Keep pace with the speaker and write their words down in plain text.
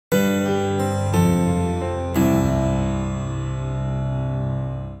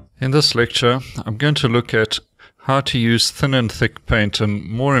In this lecture, I'm going to look at how to use thin and thick paint, and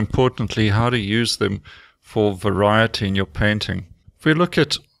more importantly, how to use them for variety in your painting. If we look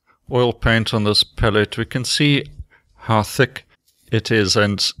at oil paint on this palette, we can see how thick it is,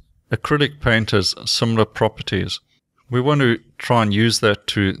 and acrylic paint has similar properties. We want to try and use that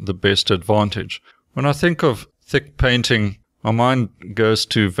to the best advantage. When I think of thick painting, my mind goes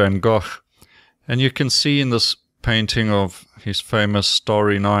to Van Gogh, and you can see in this painting of his famous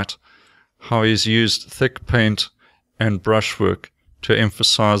Starry Night how he's used thick paint and brushwork to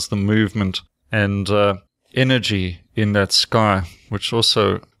emphasize the movement and energy in that sky, which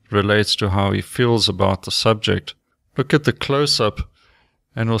also relates to how he feels about the subject. Look at the close-up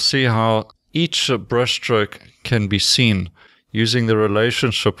and we'll see how each brushstroke can be seen using the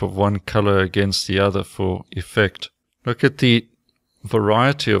relationship of one color against the other for effect. Look at the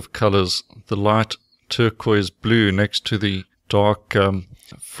variety of colors, the light turquoise blue next to the dark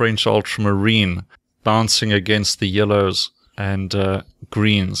French ultramarine bouncing against the yellows and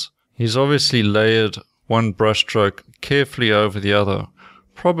greens. He's obviously layered one brushstroke carefully over the other,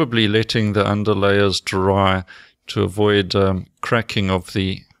 probably letting the underlayers dry to avoid cracking of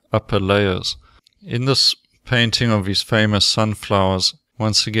the upper layers. In this painting of his famous sunflowers,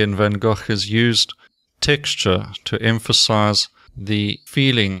 once again Van Gogh has used texture to emphasize the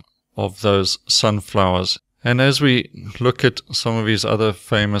feeling of those sunflowers. And as we look at some of his other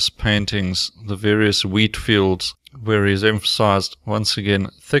famous paintings, the various wheat fields, where he's emphasized once again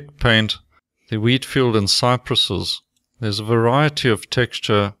thick paint, the wheat field and cypresses, there's a variety of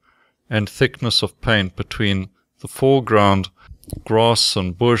texture and thickness of paint between the foreground grass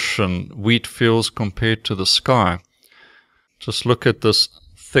and bush and wheat fields compared to the sky. Just look at this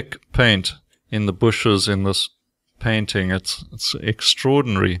thick paint in the bushes in this painting. It's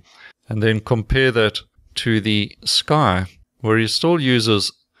extraordinary. And then compare that to the sky, where he still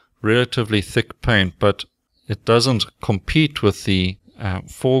uses relatively thick paint, but it doesn't compete with the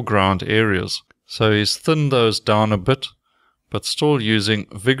foreground areas. So he's thinned those down a bit, but still using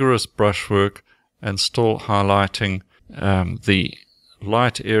vigorous brushwork and still highlighting the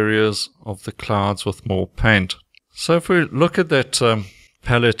light areas of the clouds with more paint. So if we look at that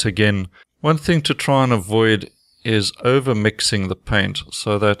palette again, one thing to try and avoid is over mixing the paint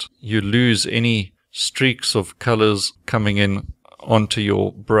so that you lose any streaks of colors coming in onto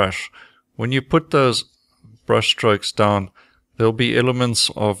your brush. When you put those brush strokes down, there'll be elements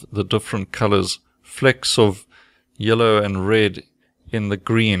of the different colors, flecks of yellow and red in the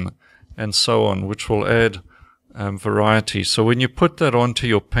green and so on, which will add variety. So when you put that onto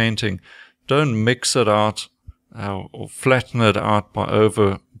your painting, don't mix it out or flatten it out by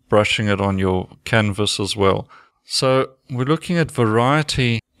over brushing it on your canvas as well. So we're looking at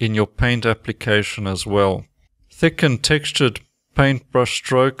variety in your paint application as well. Thick and textured paint brush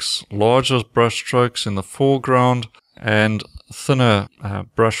strokes, larger brush strokes in the foreground, and thinner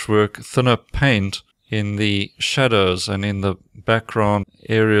brushwork, thinner paint in the shadows and in the background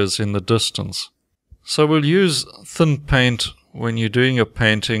areas in the distance. So we'll use thin paint when you're doing your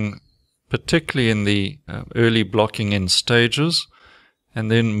painting, particularly in the early blocking in stages, and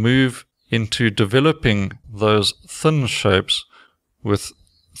then move into developing those thin shapes with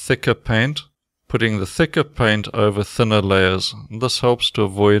thicker paint, putting the thicker paint over thinner layers. This helps to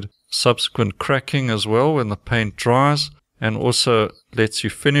avoid subsequent cracking as well when the paint dries, and also lets you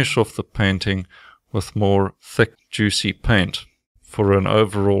finish off the painting with more thick, juicy paint for an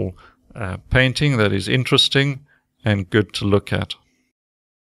overall painting that is interesting and good to look at.